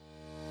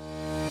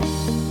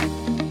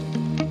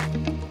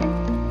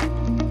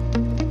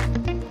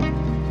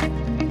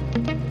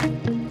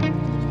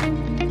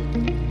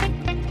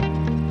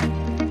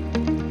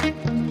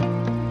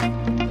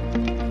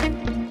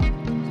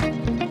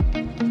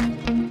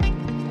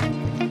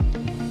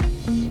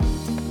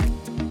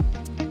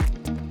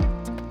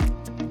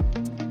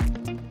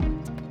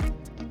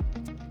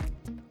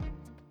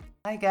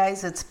Hi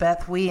guys, it's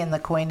Beth Wee in the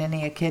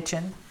Koinonia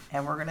Kitchen,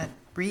 and we're going to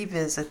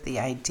revisit the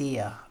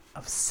idea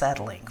of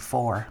settling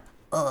for.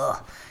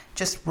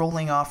 Just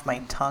rolling off my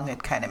tongue,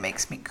 it kind of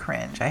makes me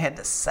cringe. I had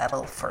to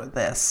settle for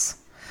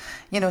this.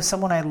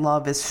 Someone I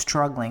love is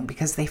struggling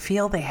because they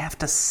feel they have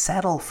to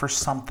settle for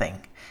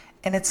something,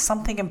 and it's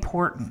something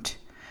important.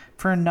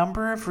 For a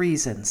number of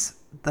reasons,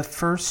 the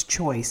first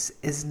choice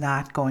is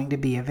not going to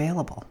be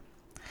available.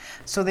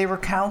 So they were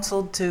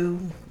counseled to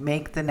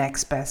make the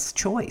next best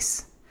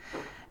choice.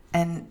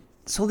 And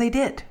so they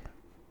did,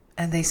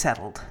 and they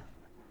settled.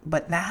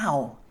 But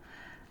now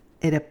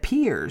it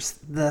appears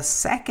the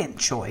second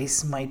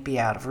choice might be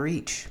out of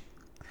reach.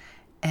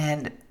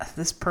 And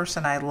this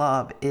person I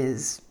love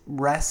is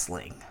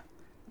wrestling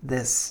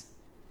this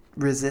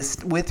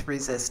with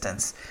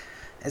resistance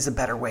is a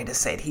better way to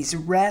say it. He's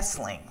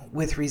wrestling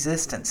with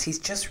resistance. He's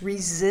just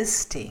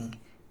resisting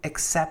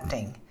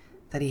accepting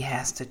that he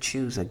has to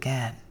choose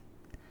again.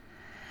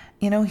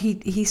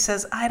 He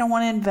says, I don't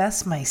want to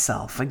invest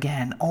myself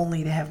again,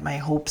 only to have my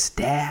hopes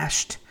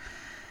dashed.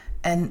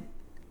 And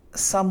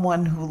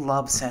someone who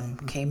loves him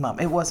came up.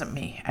 It wasn't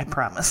me, I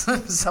promise.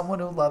 Someone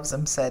who loves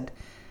him said,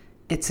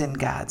 it's in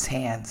God's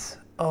hands.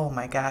 Oh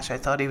my gosh, I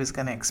thought he was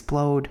going to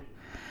explode.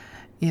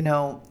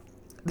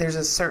 There's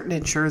a certain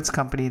insurance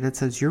company that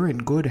says, you're in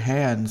good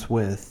hands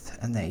with,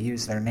 and they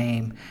use their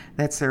name.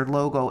 That's their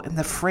logo. And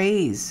the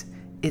phrase,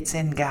 it's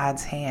in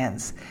God's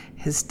hands,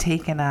 has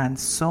taken on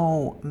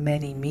so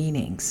many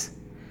meanings.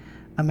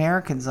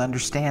 Americans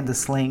understand the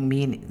slang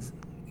meanings.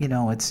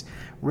 It's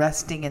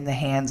resting in the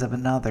hands of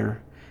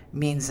another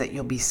means that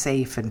you'll be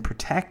safe and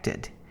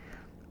protected,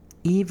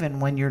 even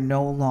when you're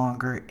no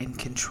longer in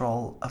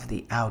control of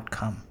the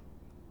outcome.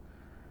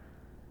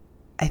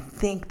 I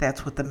think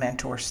that's what the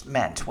mentor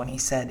meant when he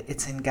said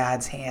it's in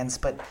God's hands.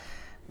 But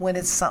when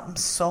it's something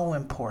so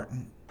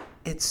important,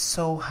 it's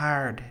so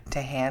hard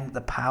to hand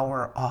the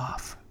power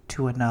off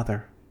to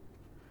another.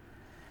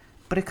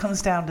 But it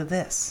comes down to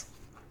this.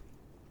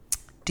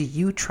 Do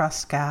you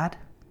trust God?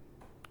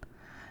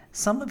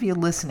 Some of you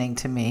listening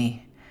to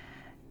me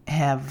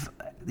have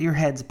your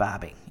heads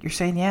bobbing. You're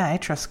saying, yeah, I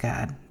trust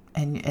God.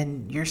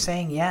 And you're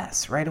saying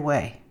yes right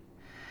away.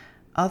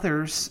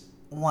 Others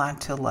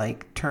want to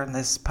turn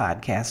this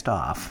podcast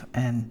off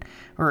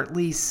or at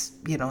least,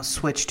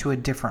 switch to a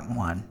different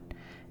one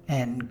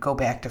and go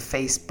back to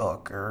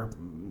Facebook or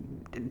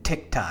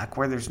TikTok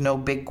where there's no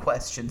big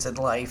questions in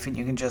life and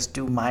you can just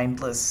do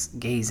mindless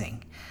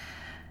gazing.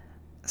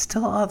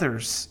 Still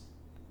others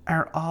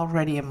are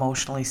already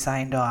emotionally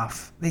signed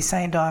off. They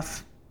signed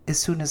off as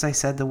soon as I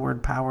said the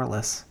word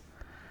powerless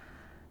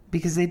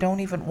because they don't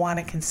even want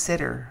to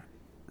consider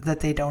that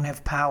they don't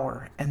have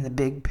power in the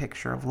big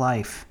picture of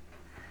life.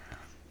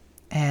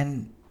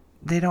 And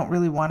they don't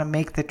really want to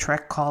make the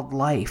trek called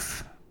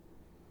life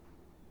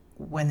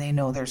when they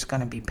know there's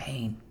going to be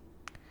pain.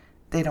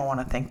 They don't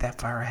want to think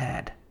that far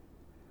ahead.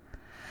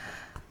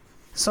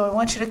 So I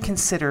want you to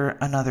consider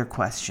another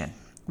question.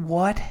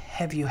 What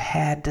have you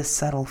had to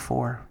settle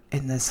for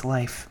in this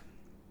life?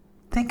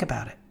 Think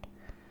about it.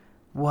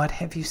 What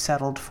have you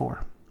settled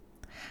for?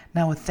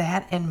 Now, with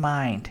that in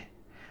mind,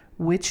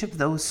 which of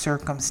those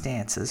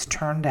circumstances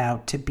turned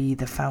out to be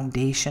the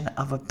foundation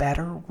of a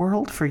better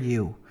world for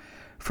you,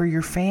 for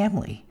your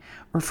family,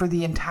 or for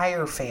the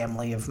entire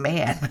family of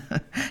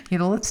man?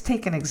 Let's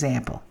take an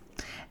example.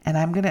 And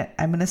I'm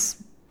gonna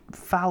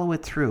follow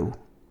it through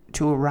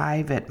to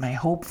arrive at my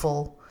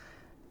hopeful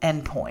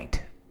endpoint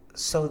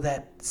so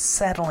that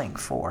settling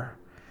for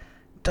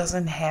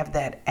doesn't have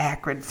that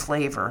acrid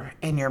flavor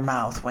in your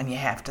mouth when you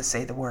have to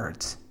say the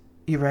words.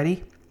 You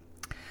ready?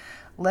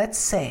 Let's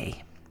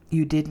say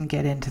you didn't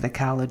get into the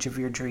college of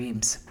your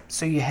dreams,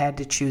 so you had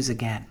to choose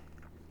again.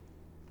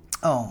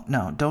 Oh,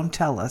 no, don't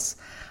tell us,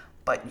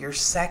 but your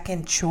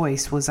second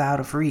choice was out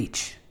of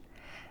reach.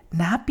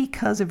 Not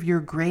because of your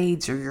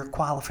grades or your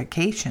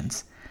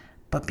qualifications,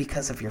 but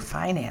because of your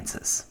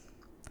finances.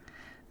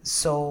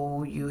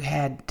 So you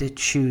had to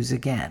choose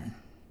again.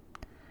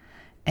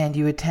 And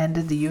you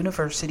attended the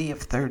University of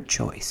Third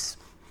Choice.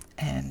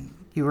 And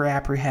you were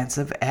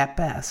apprehensive at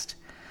best.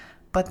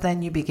 But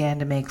then you began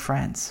to make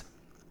friends.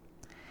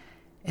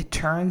 It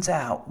turns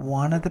out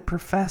one of the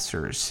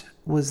professors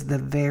was the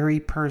very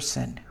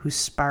person who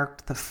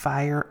sparked the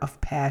fire of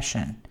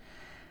passion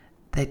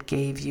that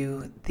gave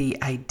you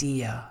the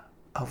idea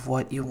of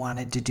what you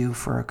wanted to do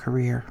for a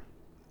career.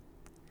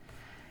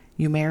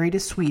 You married a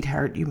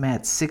sweetheart you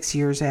met 6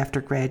 years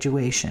after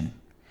graduation.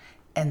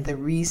 And the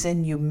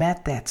reason you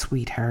met that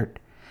sweetheart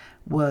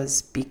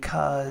was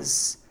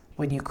because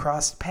when you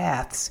crossed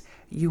paths,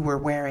 you were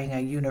wearing a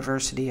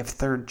University of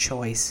Third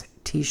Choice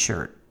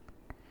t-shirt.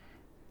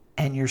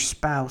 And your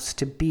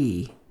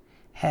spouse-to-be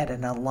had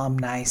an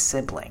alumni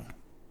sibling.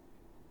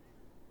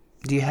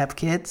 Do you have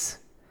kids?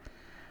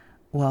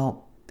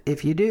 Well,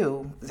 if you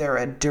do, they're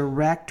a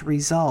direct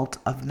result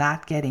of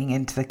not getting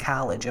into the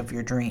college of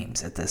your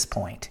dreams at this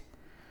point.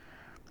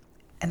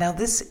 And now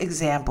this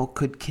example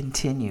could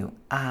continue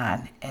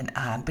on and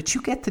on, but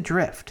you get the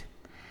drift.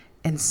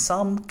 In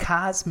some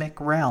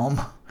cosmic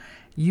realm,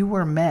 you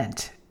were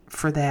meant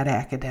for that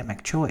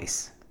academic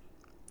choice.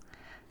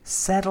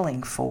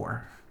 Settling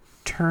for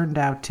turned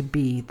out to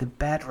be the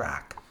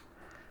bedrock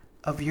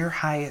of your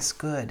highest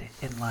good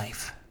in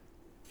life.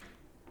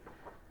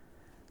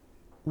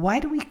 Why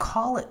do we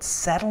call it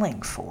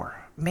settling for?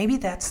 Maybe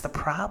that's the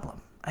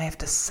problem. I have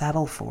to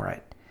settle for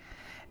it.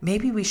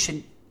 Maybe we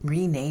should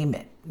rename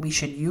it. We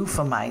should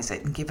euphemize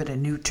it and give it a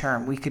new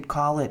term. We could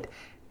call it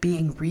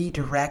being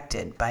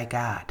redirected by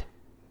God.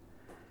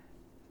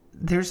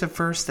 There's a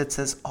verse that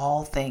says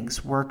all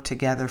things work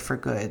together for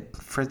good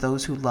for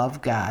those who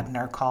love God and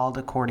are called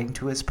according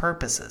to his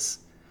purposes.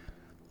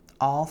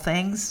 All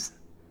things?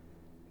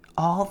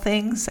 All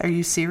things? Are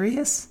you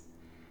serious?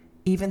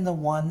 Even the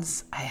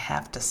ones I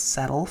have to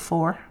settle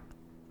for?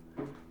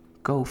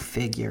 Go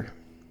figure.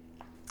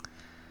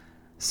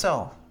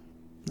 So,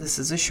 this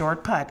is a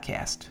short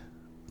podcast,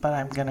 but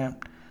I'm going to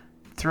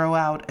throw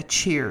out a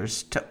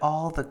cheers to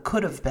all the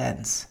could have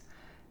beens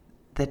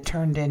that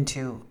turned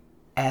into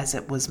as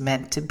it was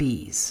meant to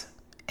be's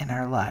in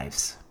our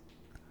lives.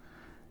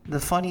 The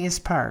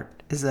funniest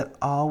part is that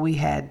all we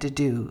had to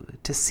do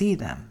to see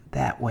them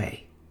that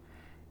way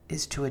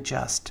is to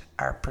adjust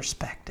our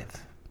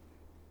perspective.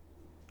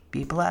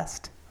 Be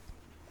blessed.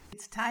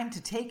 It's time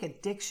to take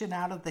addiction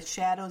out of the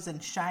shadows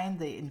and shine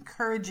the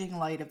encouraging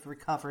light of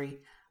recovery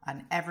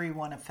on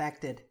everyone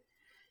affected.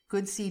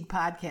 Good Seed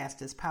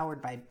Podcast is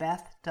powered by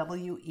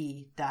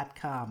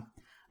BethWE.com,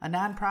 a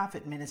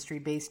nonprofit ministry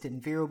based in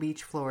Vero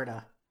Beach,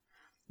 Florida.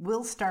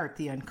 We'll start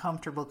the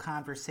uncomfortable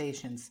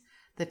conversations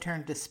that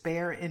turn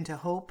despair into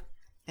hope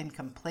and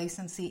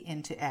complacency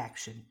into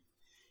action.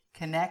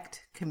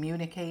 Connect,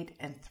 communicate,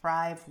 and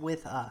thrive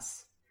with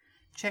us.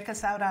 Check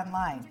us out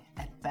online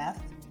at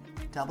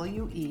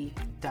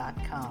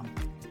BethWE.com.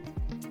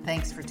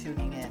 Thanks for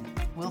tuning in.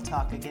 We'll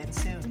talk again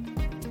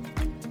soon.